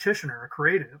a practitioner, a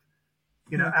creative,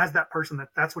 as that person,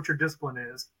 that's what your discipline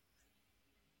is,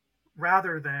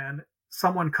 rather than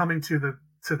someone coming to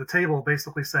the table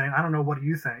basically saying, I don't know, what do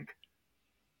you think?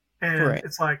 And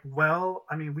It's like, well,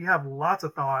 I mean, we have lots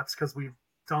of thoughts because we've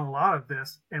done a lot of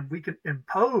this, and we can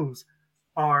impose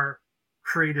our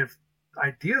creative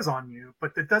ideas on you,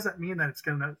 but that doesn't mean that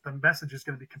the message is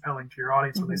going to be compelling to your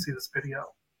audience when they see this video,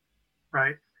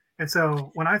 right? And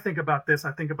so when I think about this,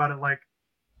 I think about it like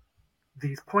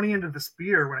these pointing into the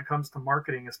spear when it comes to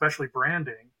marketing, especially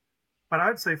branding. But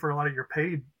I'd say for a lot of your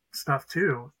paid stuff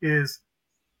too, is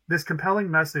this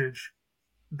compelling message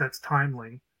that's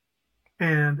timely.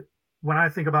 And when I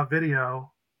think about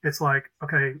video, it's like,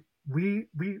 okay, we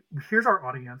here's our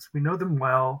audience. We know them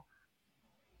well.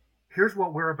 Here's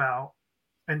what we're about.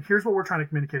 And here's what we're trying to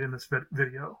communicate in this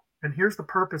video. And here's the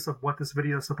purpose of what this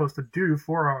video is supposed to do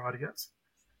for our audience.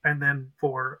 And then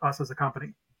for us as a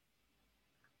company.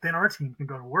 Then our team can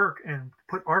go to work and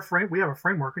put we have a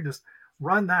framework and just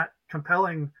run that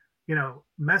compelling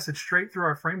message straight through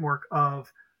our framework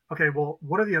of, okay, well,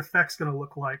 what are the effects going to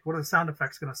look like? What are the sound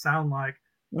effects going to sound like?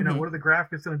 Mm-hmm. What are the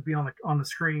graphics going to be on the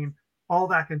screen? All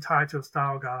that can tie to a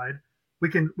style guide. We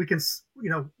can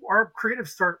our creatives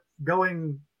start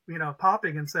going,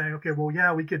 popping and saying, okay, well,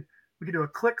 yeah, we could do a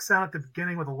click sound at the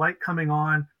beginning with a light coming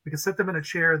on. We can sit them in a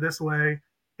chair this way,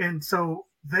 and so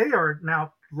they are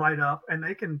now light up, and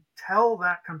they can tell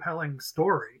that compelling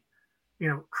story,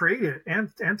 create it and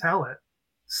tell it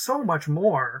so much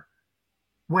more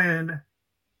when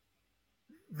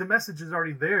the message is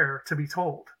already there to be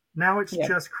told. Now it's Yeah.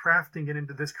 just crafting it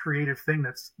into this creative thing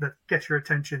that gets your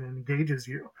attention and engages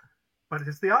you. But if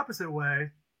it's the opposite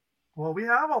way, well, we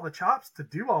have all the chops to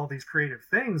do all these creative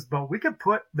things, but we can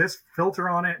put this filter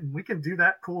on it and we can do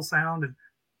that cool sound, and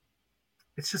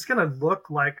it's just going to look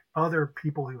like other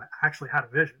people who actually had a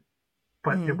vision.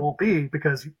 But it Mm-hmm. won't be,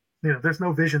 because there's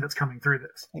no vision that's coming through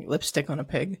this. Like lipstick on a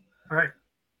pig. All right.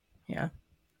 Yeah.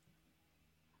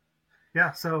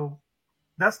 Yeah. So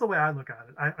that's the way I look at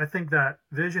it. I think that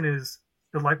vision is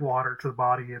like water to the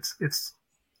body. It's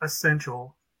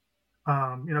essential.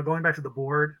 Going back to the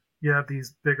board, you have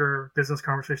these bigger business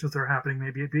conversations that are happening,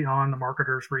 maybe beyond the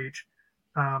marketer's reach.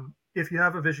 If you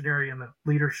have a visionary in the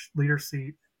leader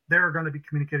seat, they're going to be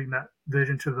communicating that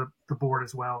vision to the board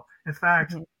as well. In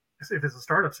fact, Mm-hmm. if it's a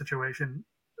startup situation,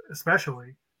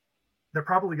 especially, they're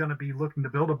probably going to be looking to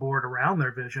build a board around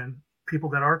their vision, people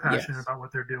that are passionate Yes. about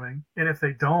what they're doing. And if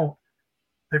they don't,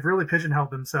 they've really pigeonholed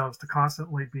themselves to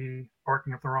constantly be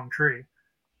barking up the wrong tree.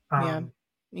 Yeah. Um,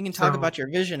 You can talk so about your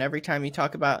vision every time you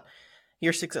talk about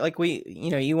your success. Like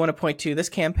you want to point to this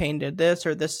campaign did this,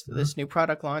 or this new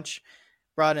product launch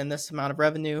brought in this amount of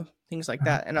revenue, things like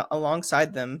that. And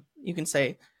alongside them, you can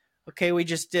say, okay, we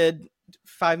just did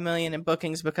 5 million in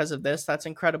bookings because of this. That's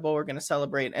incredible. We're going to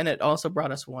celebrate. And it also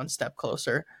brought us one step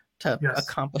closer to yes,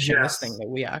 accomplishing this thing yes, that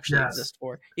we actually yes, exist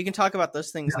for. You can talk about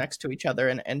those things yeah. next to each other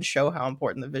and show how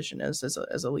important the vision is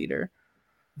as a leader.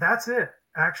 That's it.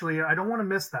 Actually, I don't want to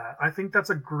miss that. I think that's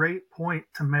a great point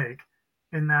to make,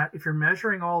 in that if you're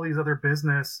measuring all these other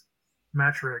business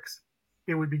metrics,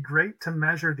 it would be great to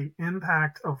measure the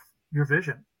impact of your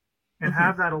vision and Mm-hmm.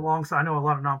 have that alongside. I know a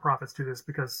lot of nonprofits do this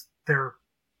because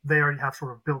they already have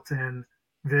sort of built-in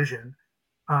vision.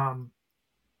 Um,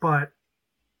 but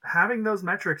having those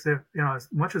metrics, if as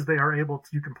much as they are able to,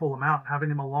 you can pull them out, having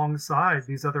them alongside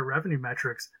these other revenue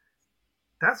metrics,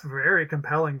 that's very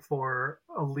compelling for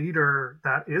a leader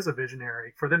that is a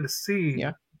visionary, for them to see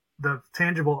Yeah. the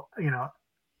tangible,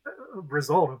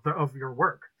 result of your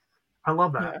work. I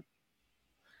love that. Yeah.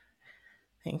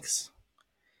 Thanks.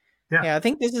 Yeah. Yeah, I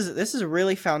think this is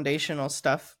really foundational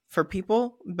stuff for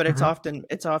people, but Mm-hmm.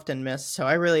 it's often missed. So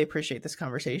I really appreciate this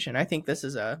conversation. I think this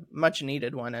is a much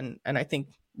needed one, and I think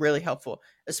really helpful,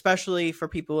 especially for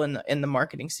people in the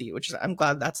marketing seat, which is I'm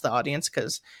glad that's the audience,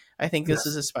 because I think this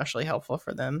is Yes. especially helpful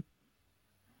for them.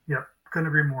 Yep. Couldn't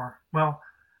agree more. Well,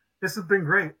 this has been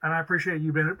great, and I appreciate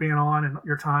you being on and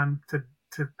your time to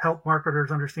help marketers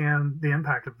understand the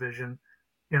impact of vision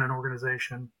in an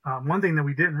organization. One thing that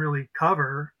we didn't really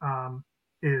cover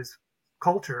is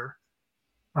culture.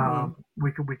 Mm,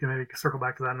 We can maybe circle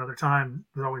back to that another time.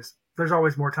 There's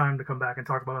always more time to come back and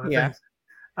talk about other yeah.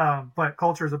 things. But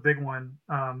culture is a big one,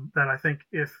 that I think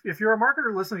if you're a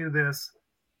marketer listening to this,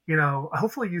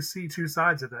 hopefully you see two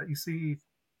sides of that. You see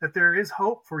that there is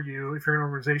hope for you if you're an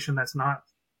organization that's not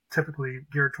typically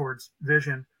geared towards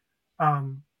vision,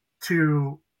 um,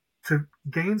 to to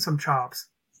gain some chops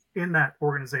in that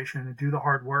organization and do the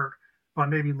hard work, but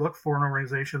maybe look for an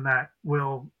organization that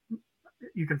will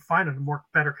you can find a more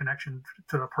better connection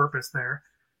to the purpose there.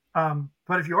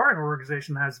 But if you are an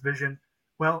organization that has vision,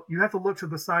 well, you have to look to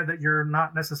the side that you're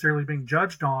not necessarily being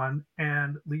judged on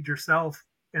and lead yourself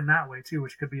in that way too,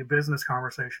 which could be a business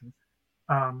conversation.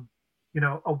 Um,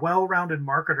 a well-rounded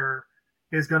marketer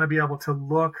is going to be able to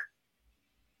look,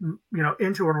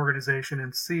 into an organization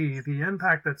and see the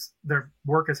impact that their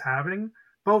work is having,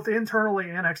 both internally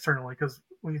and externally. Because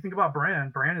when you think about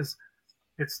brand is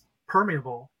it's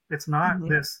permeable. It's not Hmm.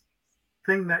 this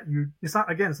thing that it's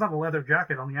not a leather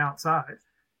jacket on the outside.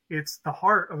 It's the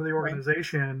heart of the Right.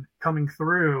 organization coming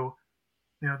through.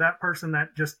 That person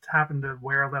that just happened to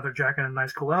wear a leather jacket and a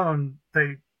nice cologne,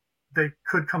 they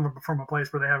could come from a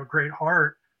place where they have a great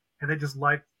heart and they just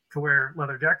like to wear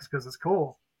leather jackets because it's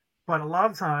cool. But a lot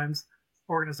of times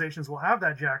organizations will have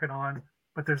that jacket on,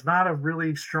 but there's not a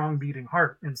really strong beating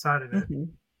heart inside of it. Hmm.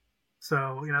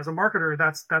 So, as a marketer,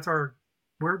 that's our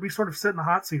where we sort of sit in the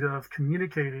hot seat of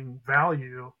communicating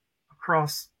value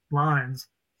across lines.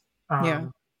 Yeah,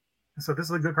 Um, so this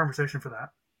is a good conversation for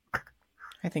that.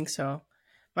 I think so.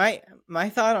 My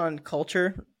thought on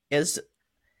culture is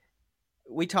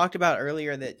we talked about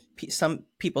earlier that some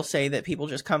people say that people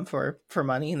just come for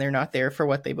money and they're not there for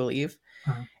what they believe.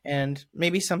 Mhm. And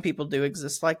maybe some people do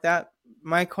exist like that.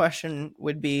 My question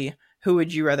would be, who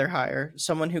would you rather hire?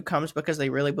 Someone who comes because they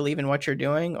really believe in what you're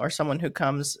doing, or someone who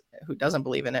comes who doesn't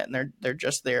believe in it and they're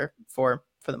just there for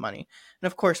the money? And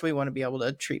of course, we want to be able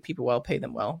to treat people well, pay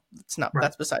them well. Right.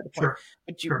 That's beside the point.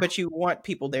 Sure. But Sure. you want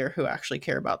people there who actually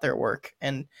care about their work.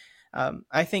 And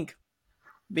I think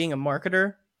being a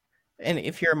marketer, and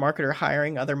if you're a marketer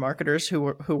hiring other marketers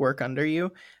who work under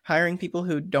you, hiring people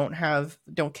who don't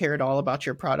care at all about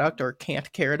your product or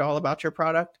can't care at all about your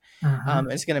product,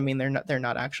 Mhm. is going to mean they're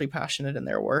not actually passionate in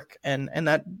their work, and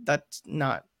that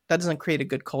doesn't create a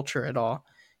good culture at all.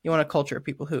 You want a culture of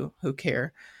people who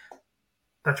care.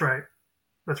 That's right.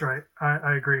 That's right.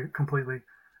 I agree completely.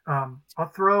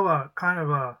 I'll throw a kind of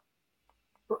a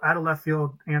out of left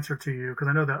field answer to you because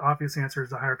I know the obvious answer is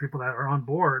to hire people that are on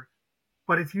board.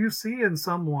 But if you see in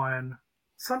someone,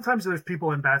 sometimes there's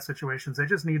people in bad situations. They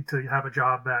just need to have a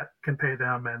job that can pay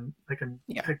them and they can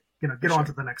Yeah, take, for get on to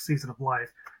sure. the next season of life.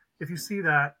 If you see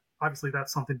that, obviously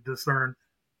that's something to discern.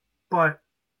 But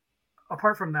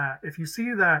apart from that, if you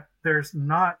see that there's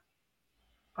not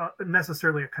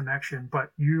necessarily a connection,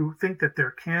 but you think that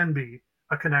there can be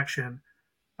a connection,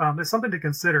 it's something to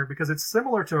consider because it's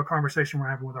similar to a conversation we're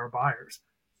having with our buyers.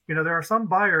 There are some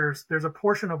buyers, there's a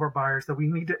portion of our buyers that we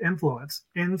need to influence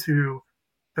into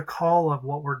the call of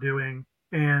what we're doing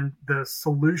and the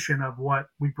solution of what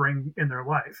we bring in their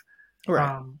life.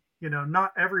 Right.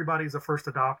 Not everybody's a first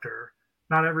adopter.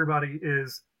 Not everybody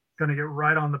is going to get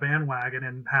right on the bandwagon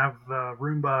and have the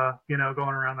Roomba, going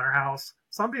around their house.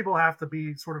 Some people have to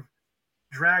be sort of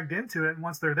dragged into it. And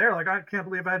once they're there, like, I can't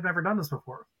believe I'd never done this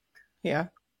before. Yeah.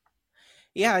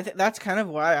 Yeah, that's kind of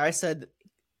why I said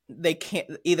they can't,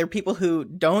 either people who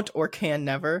don't or can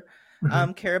never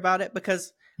Mm-hmm. care about it,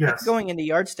 because like Yes. going into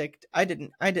Yardstick, I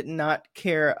did not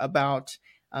care about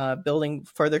building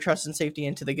further trust and safety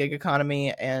into the gig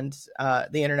economy and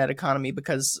the internet economy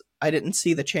because I didn't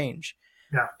see the change.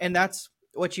 Yeah. And that's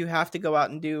what you have to go out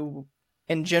and do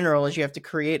in general, is you have to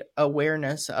create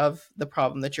awareness of the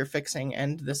problem that you're fixing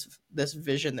and this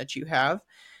vision that you have,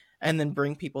 and then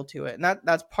bring people to it. And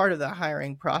that's part of the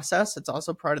hiring process. It's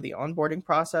also part of the onboarding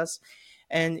process.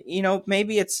 And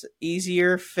maybe it's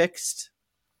easier fixed,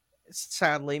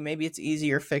 sadly, maybe it's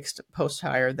easier fixed post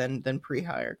hire than pre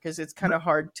hire, because it's kind of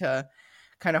hard to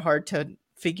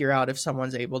figure out if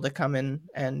someone's able to come in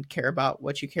and care about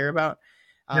what you care about.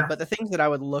 Yeah. But the things that I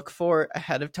would look for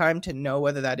ahead of time to know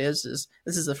whether that is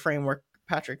this is a framework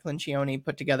Patrick Lencioni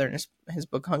put together in his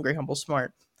book Hungry, Humble,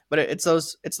 Smart. But it's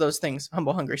those things: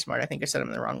 humble, hungry, smart. I think I said them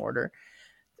in the wrong order.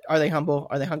 Are they humble?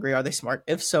 Are they hungry? Are they smart?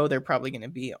 If so, they're probably going to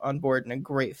be on board and a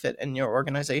great fit in your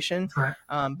organization. That's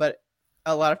right. But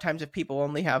a lot of times, if people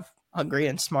only have hungry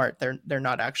and smart, they're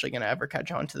not actually going to ever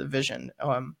catch on to the vision.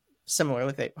 Similarly,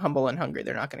 if they humble and hungry,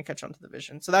 they're not going to catch on to the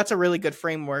vision. So that's a really good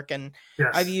framework, and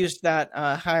I've Yes. used that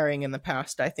hiring in the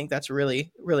past. I think that's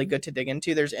really really good to dig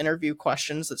into. There's interview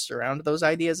questions that surround those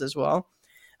ideas as well.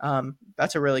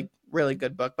 That's a really really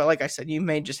good book. But like I said, you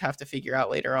may just have to figure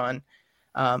out later on.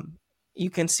 You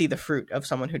can see the fruit of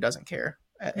someone who doesn't care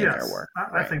in their Yes, work, I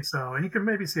right? think so. And you can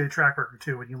maybe see a track record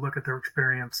too when you look at their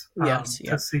experience, Yes, to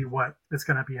yep. see what is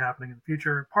going to be happening in the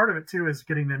future. Part of it too is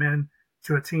getting them in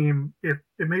to a team. If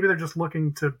maybe they're just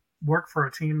looking to work for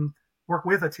a team, work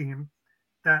with a team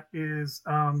that is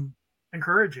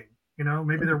encouraging.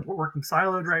 Maybe they're working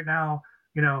siloed right now.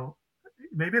 You know,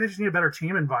 Maybe they just need a better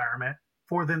team environment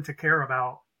for them to care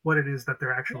about what it is that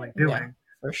they're actually Yeah, doing.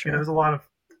 for There's sure. a lot of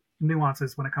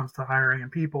nuances when it comes to hiring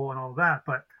and people and all of that.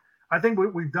 But I think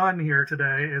what we've done here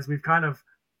today is we've kind of,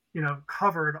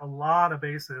 covered a lot of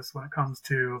basis when it comes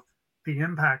to the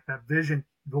impact that vision,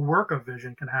 the work of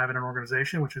vision can have in an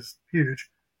organization, which is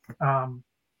huge. Um,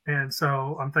 and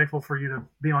so I'm thankful for you to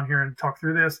be on here and talk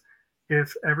through this.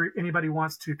 If anybody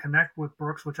wants to connect with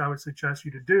Brooks, which I would suggest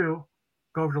you to do,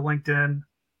 go over to LinkedIn,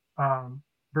 um,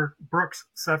 Brooks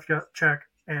Szewczyk,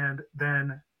 and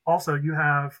then also you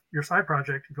have your side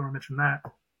project, if you want to mention that,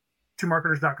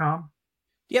 twomarketers.com.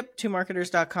 Yep,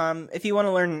 twomarketers.com. If you want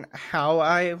to learn how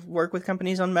I work with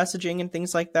companies on messaging and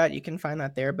things like that, you can find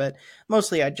that there. But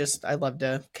mostly I love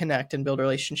to connect and build a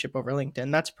relationship over LinkedIn.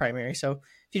 That's primary. So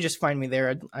if you just find me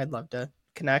there, I'd love to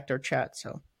connect or chat.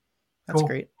 So that's Cool.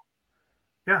 great.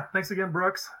 Yeah. Thanks again,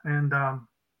 Brooks. And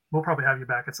we'll probably have you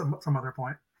back at some other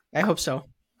point. I hope so.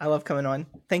 I love coming on.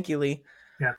 Thank you, Lee.